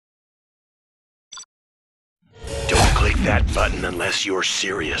that button unless you're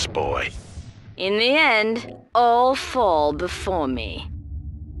serious, boy. In the end, all fall before me.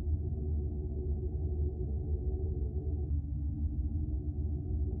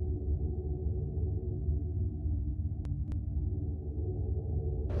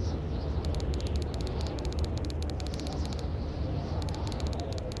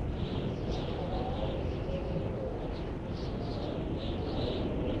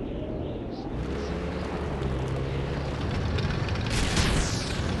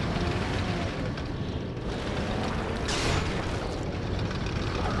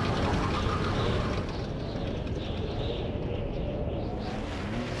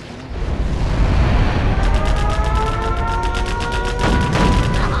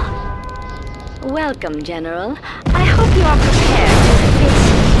 Welcome, General. I hope you are prepared to face me.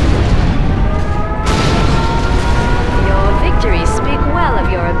 Your victories speak well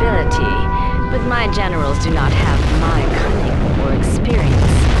of your ability, but my generals do not have my cunning or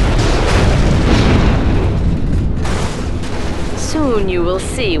experience. Soon you will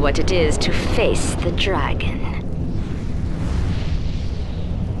see what it is to face the dragon.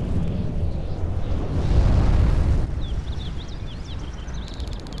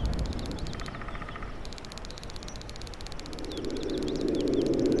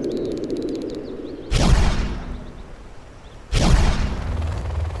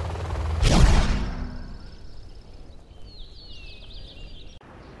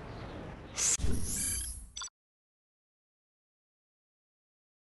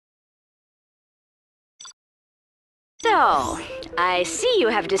 So, I see you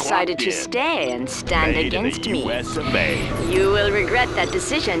have decided to stay and stand against me. You will regret that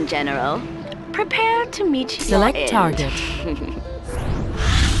decision, General. Prepare to meet your end. Select target.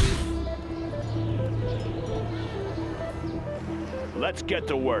 Let's get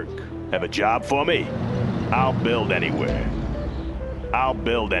to work. Have a job for me? I'll build anywhere. I'll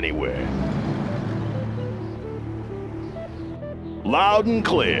build anywhere. Loud and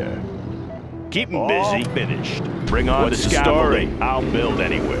clear. Keep them busy. Finished. Bring on the scaffolding. I'll build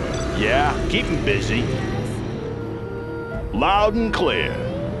anywhere. Yeah, keep them busy. Loud and clear.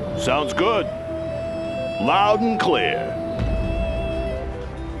 Sounds good. Loud and clear.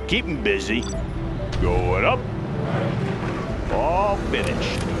 Keep them busy. Going up. All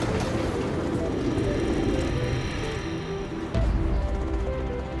finished.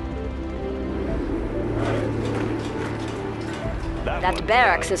 That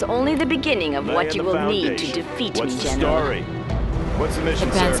barracks is only the beginning of what you will need to defeat me, General. What's the mission,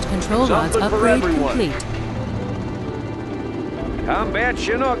 Advanced control rods upgrade complete. Combat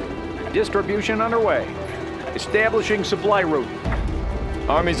Chinook. Distribution underway. Establishing supply route.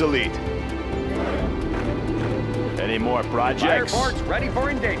 Army's elite. Any more projects? Fire forts ready for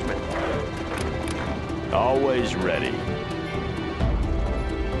engagement. Always ready.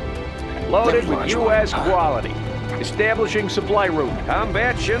 Loaded with U.S. quality. Establishing supply route.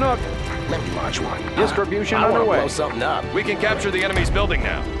 Combat Chinook. Let me launch one. Distribution I wanna underway. blow something up. We can capture the enemy's building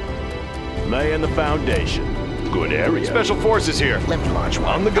now. Laying the foundation. Good area. Special forces here. Let me launch one.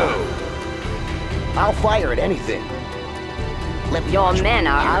 On the go. I'll fire at anything. Let me Your launch men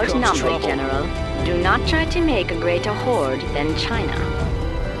one. are Here comes outnumbered, trouble. General. Do not try to make a greater horde than China.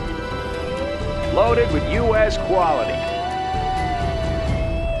 Loaded with U.S. quality.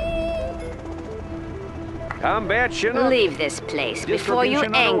 Combat Chinook. Leave this place before you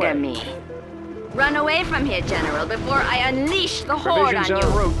Distribution anger underway. me. Run away from here, General, before I unleash the horde on Provisions you.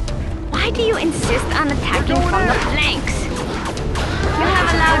 en route. Why do you insist on attacking from the flanks? You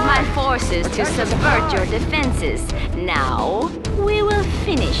have allowed my forces to subvert your defenses. Now, we will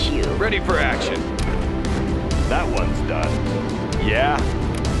finish you. Ready for action. That one's done. Yeah.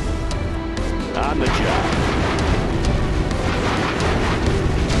 On the job.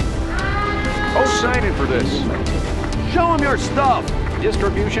 Oh, signing for this. Show them your stuff.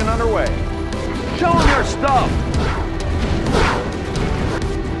 Distribution underway. Show them your stuff.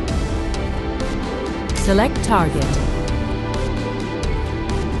 Select target.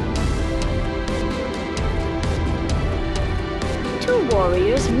 Two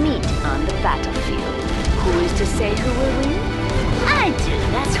warriors meet on the battlefield. Who is to say who will win? I do,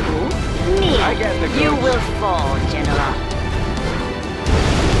 that's who. Me. I got the You goods. will fall, General.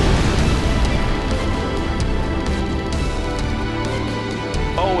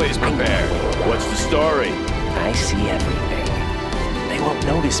 Always prepared. What's the story? I see everything. They won't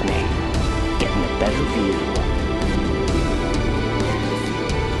notice me. Getting a better view.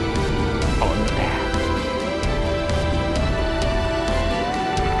 On the path.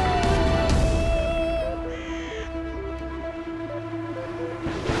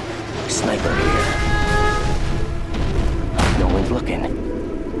 Sniper here. looking.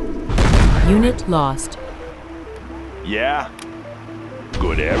 Unit lost. Yeah.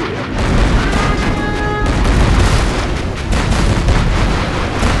 Good area.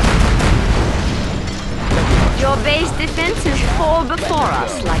 Your base defenses fall before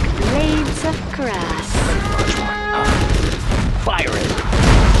us like blades of grass. Fire it.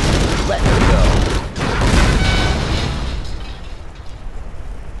 Let her go.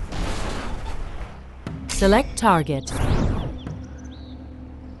 Select target.